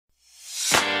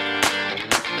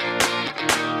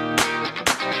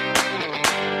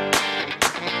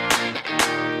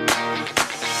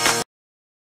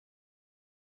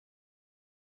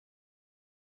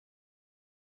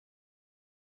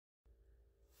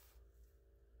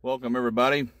Welcome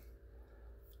everybody.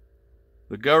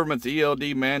 The government's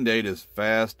ELD mandate is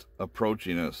fast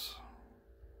approaching us.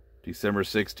 December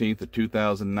 16th of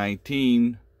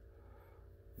 2019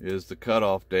 is the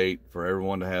cutoff date for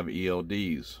everyone to have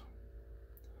ELDs.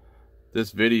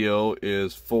 This video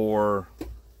is for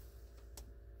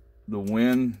the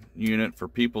Win unit for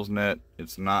PeopleNet.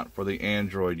 It's not for the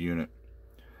Android unit.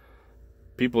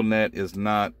 PeopleNet is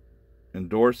not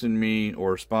endorsing me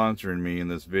or sponsoring me in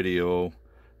this video.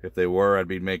 If they were, I'd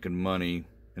be making money.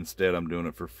 Instead, I'm doing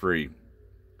it for free.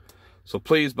 So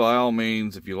please, by all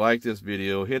means, if you like this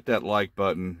video, hit that like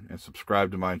button and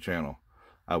subscribe to my channel.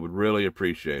 I would really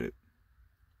appreciate it.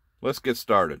 Let's get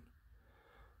started.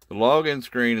 The login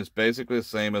screen is basically the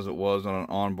same as it was on an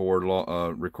onboard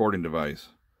recording device.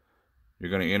 You're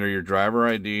going to enter your driver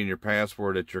ID and your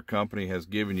password that your company has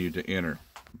given you to enter.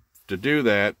 To do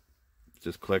that,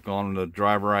 just click on the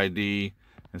driver ID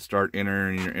and start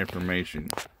entering your information.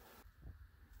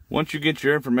 Once you get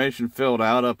your information filled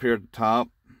out up here at the top,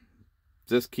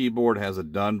 this keyboard has a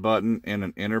done button and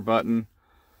an enter button.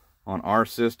 On our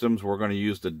systems, we're going to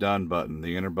use the done button.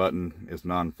 The enter button is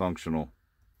non-functional.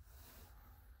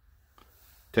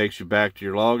 Takes you back to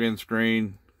your login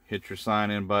screen. Hit your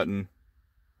sign in button.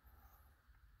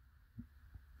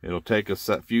 It'll take a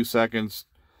few seconds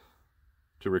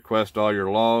to request all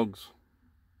your logs,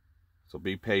 so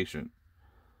be patient.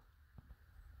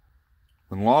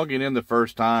 When logging in the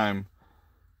first time,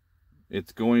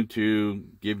 it's going to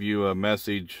give you a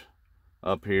message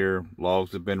up here.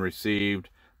 Logs have been received.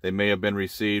 They may have been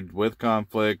received with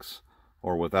conflicts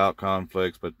or without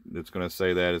conflicts, but it's going to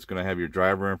say that. It's going to have your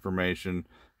driver information,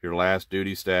 your last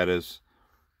duty status,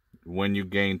 when you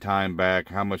gain time back,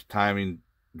 how much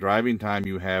driving time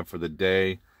you have for the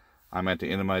day. I'm at the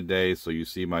end of my day, so you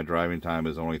see my driving time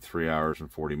is only 3 hours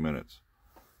and 40 minutes.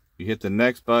 You hit the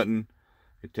next button.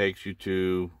 It takes you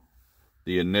to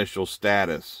the initial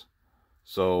status.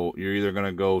 So you're either going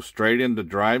to go straight into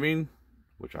driving,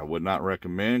 which I would not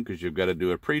recommend because you've got to do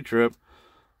a pre-trip,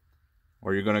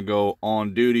 or you're going to go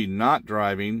on duty not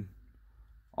driving,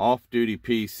 off duty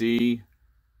PC,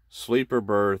 sleeper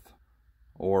berth,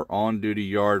 or on duty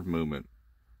yard movement.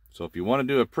 So if you want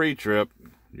to do a pre-trip,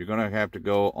 you're going to have to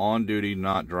go on duty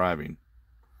not driving.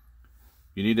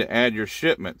 You need to add your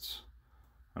shipments.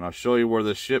 And I'll show you where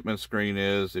the shipment screen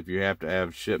is if you have to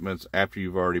add shipments after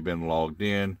you've already been logged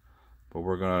in. But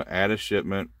we're going to add a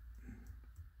shipment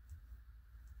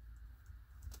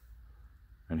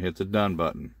and hit the done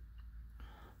button.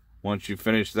 Once you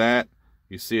finish that,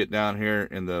 you see it down here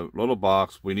in the little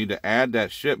box. We need to add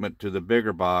that shipment to the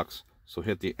bigger box. So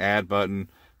hit the add button.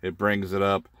 It brings it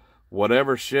up.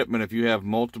 Whatever shipment, if you have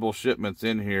multiple shipments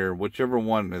in here, whichever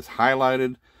one is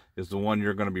highlighted is the one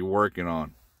you're going to be working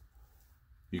on.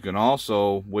 You can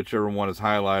also, whichever one is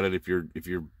highlighted, if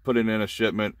you're putting in a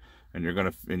shipment and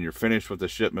you're finished with the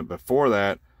shipment before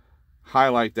that,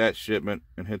 highlight that shipment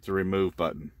and hit the remove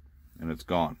button, and it's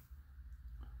gone.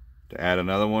 To add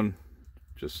another one,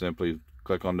 just simply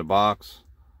click on the box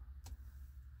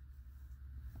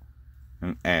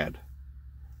and add,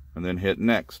 and then hit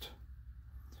next.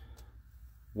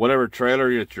 Whatever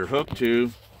trailer that you're hooked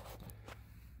to,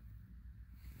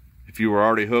 if you were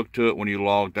already hooked to it when you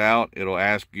logged out, it'll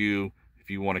ask you if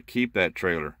you want to keep that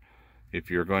trailer. If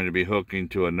you're going to be hooking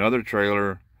to another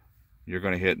trailer, you're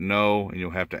going to hit no, and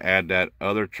you'll have to add that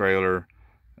other trailer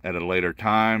at a later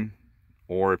time.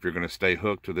 Or if you're going to stay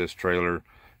hooked to this trailer,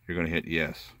 you're going to hit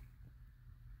yes.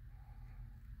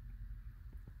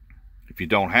 If you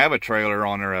don't have a trailer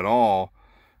on there at all,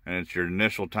 and it's your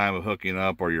initial time of hooking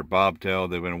up, or your bobtail,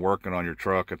 they've been working on your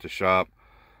truck at the shop,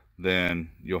 then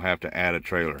you'll have to add a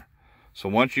trailer. So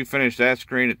once you finish that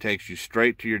screen, it takes you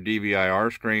straight to your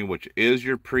DVIR screen, which is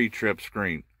your pre-trip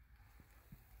screen.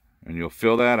 And you'll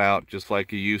fill that out just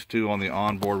like you used to on the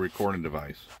onboard recording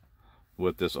device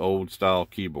with this old style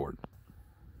keyboard.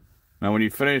 Now when you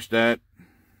finish that,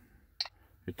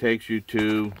 it takes you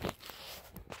to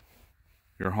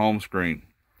your home screen.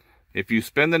 If you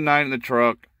spend the night in the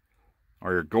truck,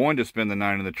 or you're going to spend the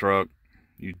night in the truck,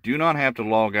 you do not have to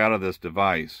log out of this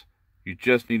device. You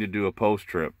just need to do a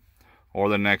post-trip, or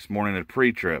the next morning a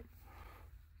pre-trip.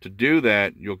 To do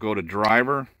that, you'll go to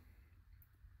driver,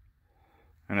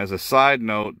 and as a side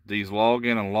note, these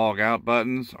login and log out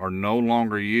buttons are no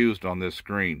longer used on this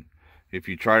screen. If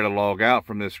you try to log out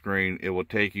from this screen, it will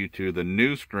take you to the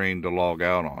new screen to log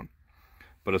out on.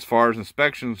 But as far as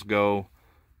inspections go,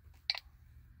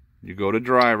 you go to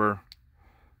driver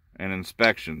and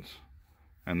inspections,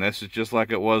 and this is just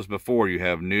like it was before. You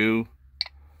have new,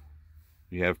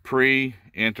 you have pre,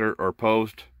 enter, or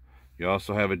post. You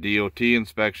also have a DOT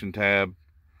inspection tab,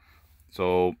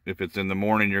 So if it's in the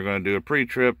morning, you're going to do a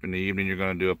pre-trip. In the evening, you're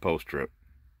going to do a post-trip.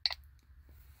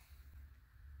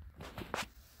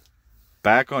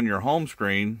 Back on your home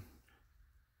screen,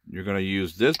 you're going to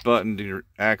use this button to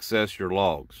access your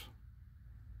logs.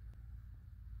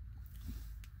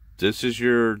 This is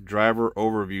your driver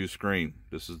overview screen.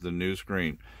 This is the new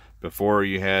screen. Before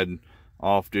you had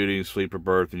off-duty, sleeper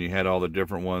berth, and you had all the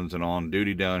different ones, and on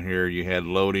duty down here you had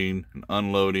loading and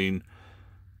unloading.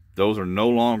 Those are no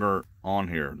longer on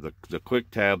here. The quick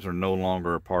tabs are no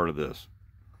longer a part of this.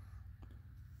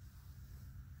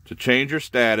 To change your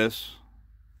status,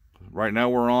 right now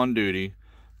we're on duty.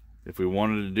 If we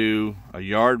wanted to do a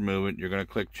yard movement, you're going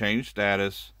to click change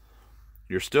status.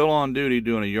 You're still on duty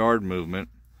doing a yard movement,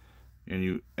 and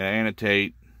you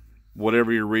annotate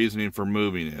whatever your reasoning for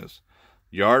moving is.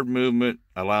 Yard movement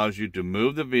allows you to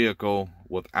move the vehicle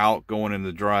without going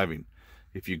into driving.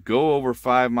 If you go over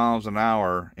 5 miles an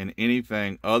hour in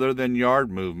anything other than yard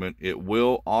movement, it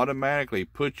will automatically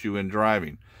put you in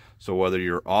driving. So whether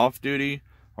you're off duty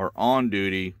or on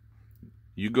duty,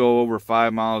 you go over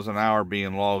 5 miles an hour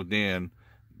being logged in,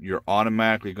 you're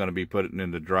automatically going to be put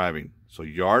into driving. So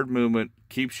yard movement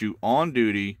keeps you on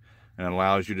duty and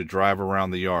allows you to drive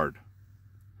around the yard.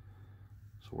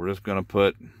 So we're just going to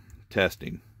put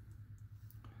testing.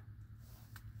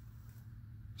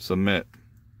 Submit.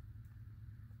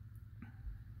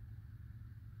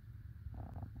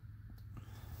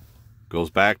 Goes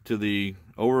back to the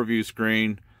overview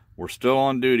screen. We're still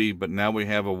on duty, but now we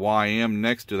have a YM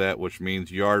next to that, which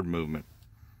means yard movement.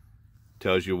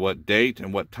 Tells you what date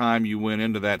and what time you went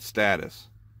into that status.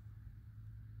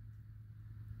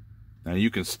 Now you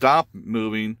can stop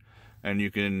moving, and you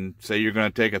can say you're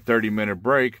going to take a 30-minute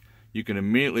break. You can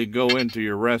immediately go into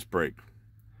your rest break.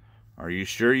 Are you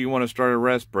sure you want to start a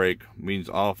rest break? Means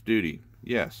off duty.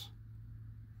 Yes.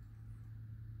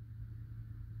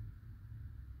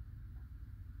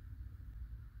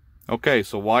 Okay,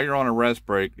 so while you're on a rest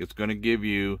break, it's going to give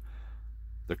you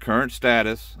the current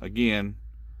status, again,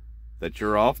 that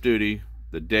you're off duty,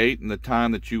 the date and the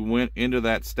time that you went into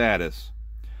that status.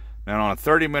 Now on a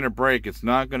 30-minute break, it's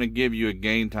not going to give you a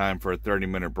gain time for a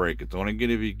 30-minute break. It's only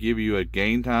going to give you a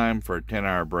gain time for a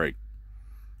 10-hour break.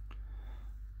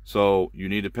 So you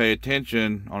need to pay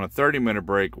attention on a 30-minute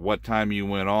break what time you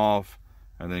went off,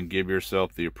 and then give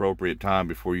yourself the appropriate time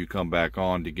before you come back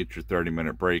on to get your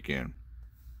 30-minute break in.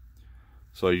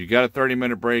 So you got a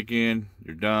 30-minute break in,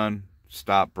 you're done,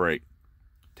 stop break.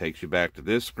 Takes you back to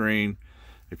this screen.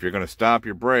 If you're going to stop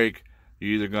your break,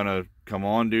 you're either going to come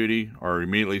on duty or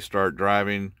immediately start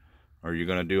driving, or you're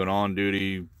going to do an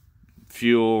on-duty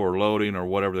fuel or loading or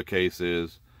whatever the case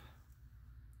is.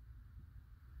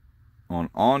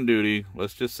 On duty,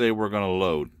 let's just say we're going to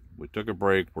load. We took a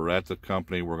break, we're at the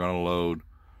company, we're going to load.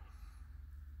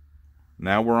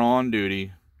 Now we're on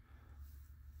duty.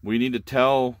 We need to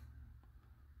tell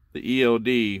the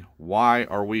ELD why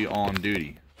are we on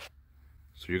duty.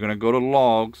 So you're going to go to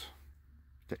logs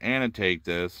to annotate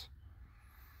this.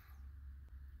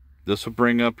 This will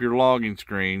bring up your logging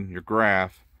screen, your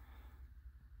graph.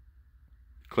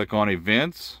 Click on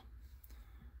events.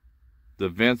 The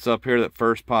events up here that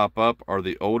first pop up are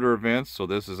the older events. So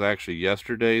this is actually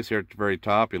yesterday's here at the very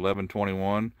top,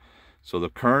 11/21. So the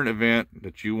current event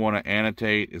that you want to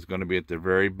annotate is going to be at the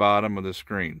very bottom of the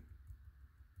screen.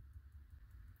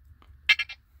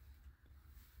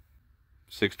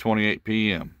 6:28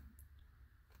 p.m.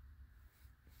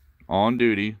 On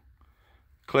duty.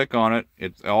 Click on it.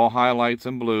 It all highlights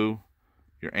in blue.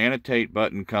 Your annotate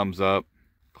button comes up.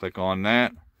 Click on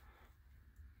that.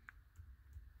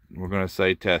 We're going to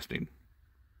say testing.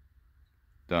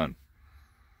 Done.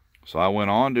 So I went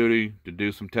on duty to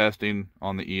do some testing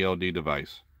on the ELD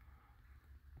device.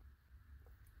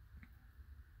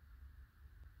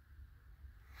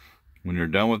 When you're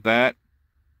done with that,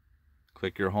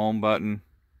 click your home button.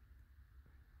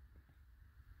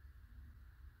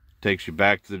 Takes you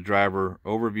back to the driver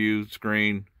overview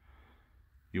screen.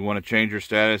 You want to change your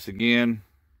status again.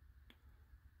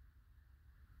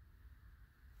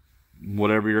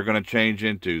 Whatever you're going to change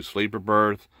into, sleeper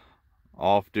berth,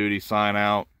 off duty sign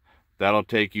out, that'll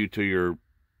take you to your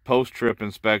post-trip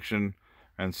inspection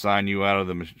and sign you out of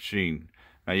the machine.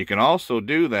 Now you can also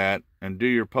do that and do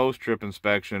your post-trip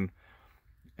inspection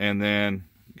and then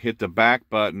hit the back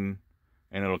button,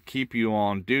 and it'll keep you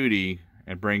on duty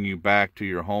and bring you back to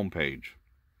your home page.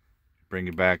 Bring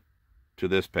you back to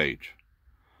this page.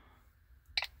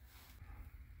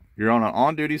 You're on an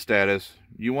on-duty status.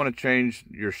 You want to change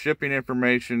your shipping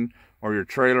information or your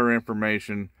trailer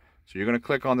information. So you're going to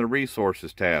click on the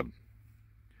Resources tab.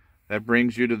 That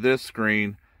brings you to this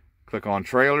screen. Click on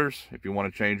trailers if you want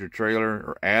to change your trailer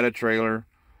or add a trailer.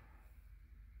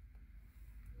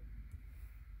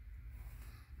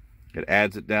 It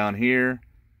adds it down here.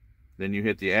 Then you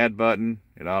hit the add button.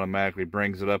 It automatically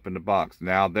brings it up in the box.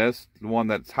 Now this, the one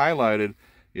that's highlighted,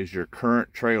 is your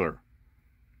current trailer.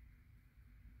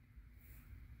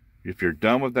 If you're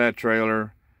done with that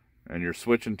trailer and you're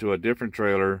switching to a different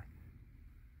trailer,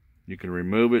 you can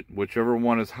remove it. Whichever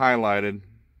one is highlighted,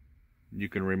 you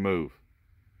can remove.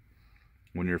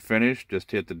 When you're finished,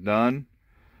 just hit the done.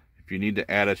 If you need to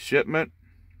add a shipment,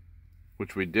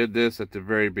 which we did this at the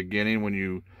very beginning when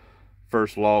you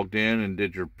first logged in and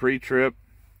did your pre-trip,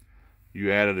 you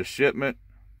added a shipment.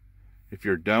 If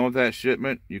you're done with that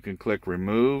shipment, you can click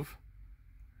remove.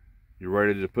 You're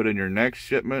ready to put in your next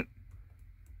shipment.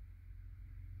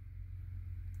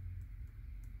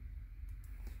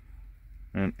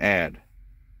 And add.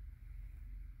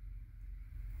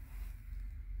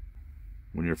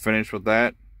 When you're finished with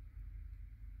that,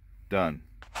 done.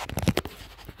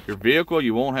 Your vehicle,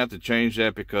 you won't have to change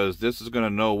that because this is going to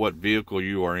know what vehicle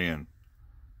you are in.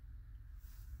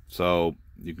 So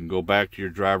you can go back to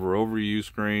your driver overview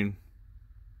screen.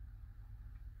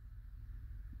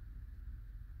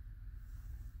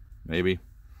 Maybe.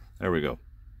 There we go.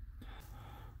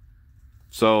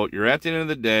 So you're at the end of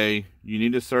the day, you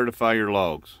need to certify your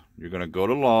logs. You're going to go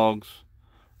to logs.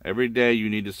 Every day you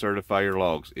need to certify your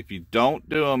logs. If you don't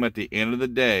do them at the end of the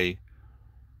day,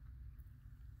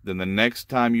 then the next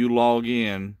time you log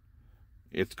in,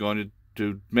 it's going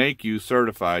to make you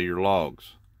certify your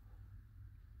logs.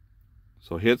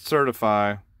 So hit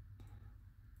certify.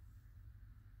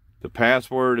 The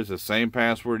password is the same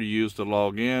password you use to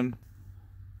log in.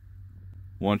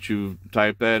 Once you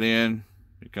type that in,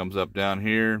 it comes up down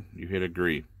here. You hit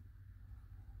agree.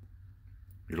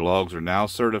 Your logs are now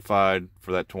certified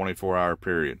for that 24-hour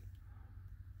period.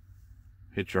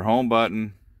 Hit your home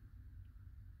button.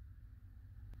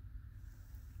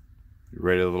 You're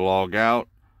ready to log out.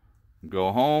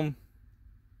 Go home.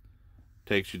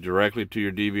 Takes you directly to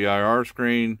your DVIR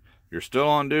screen. You're still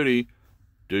on duty.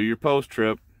 Do your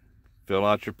post-trip. Fill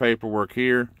out your paperwork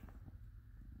here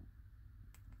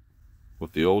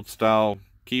with the old style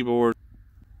keyboard.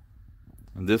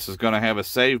 And this is going to have a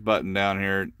save button down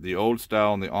here. The old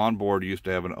style on the onboard used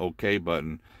to have an OK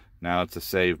button. Now it's a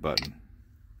save button.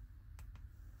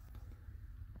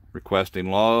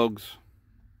 Requesting logs.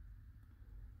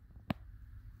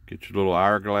 Get your little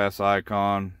hourglass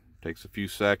icon. Takes a few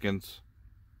seconds.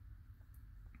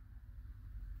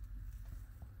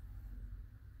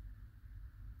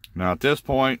 Now at this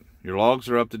point, your logs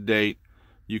are up to date.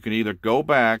 You can either go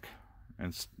back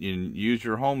and use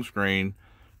your home screen.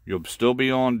 You'll still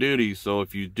be on duty, so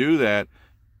if you do that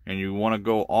and you want to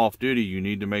go off duty, you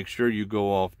need to make sure you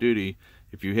go off duty.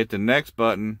 If you hit the next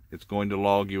button, it's going to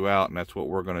log you out, and that's what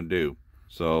we're going to do.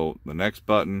 So the next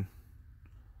button,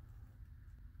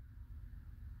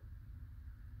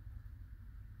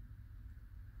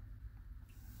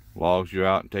 logs you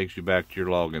out and takes you back to your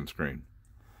login screen.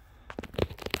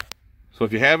 So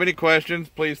if you have any questions,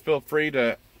 please feel free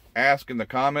to ask in the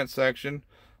comment section.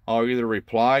 I'll either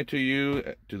reply to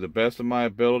you to the best of my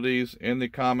abilities in the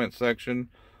comment section,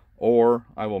 or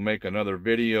I will make another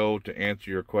video to answer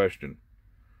your question.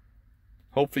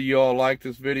 Hopefully you all like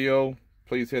this video.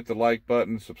 Please hit the like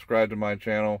button, subscribe to my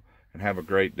channel, and have a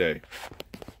great day.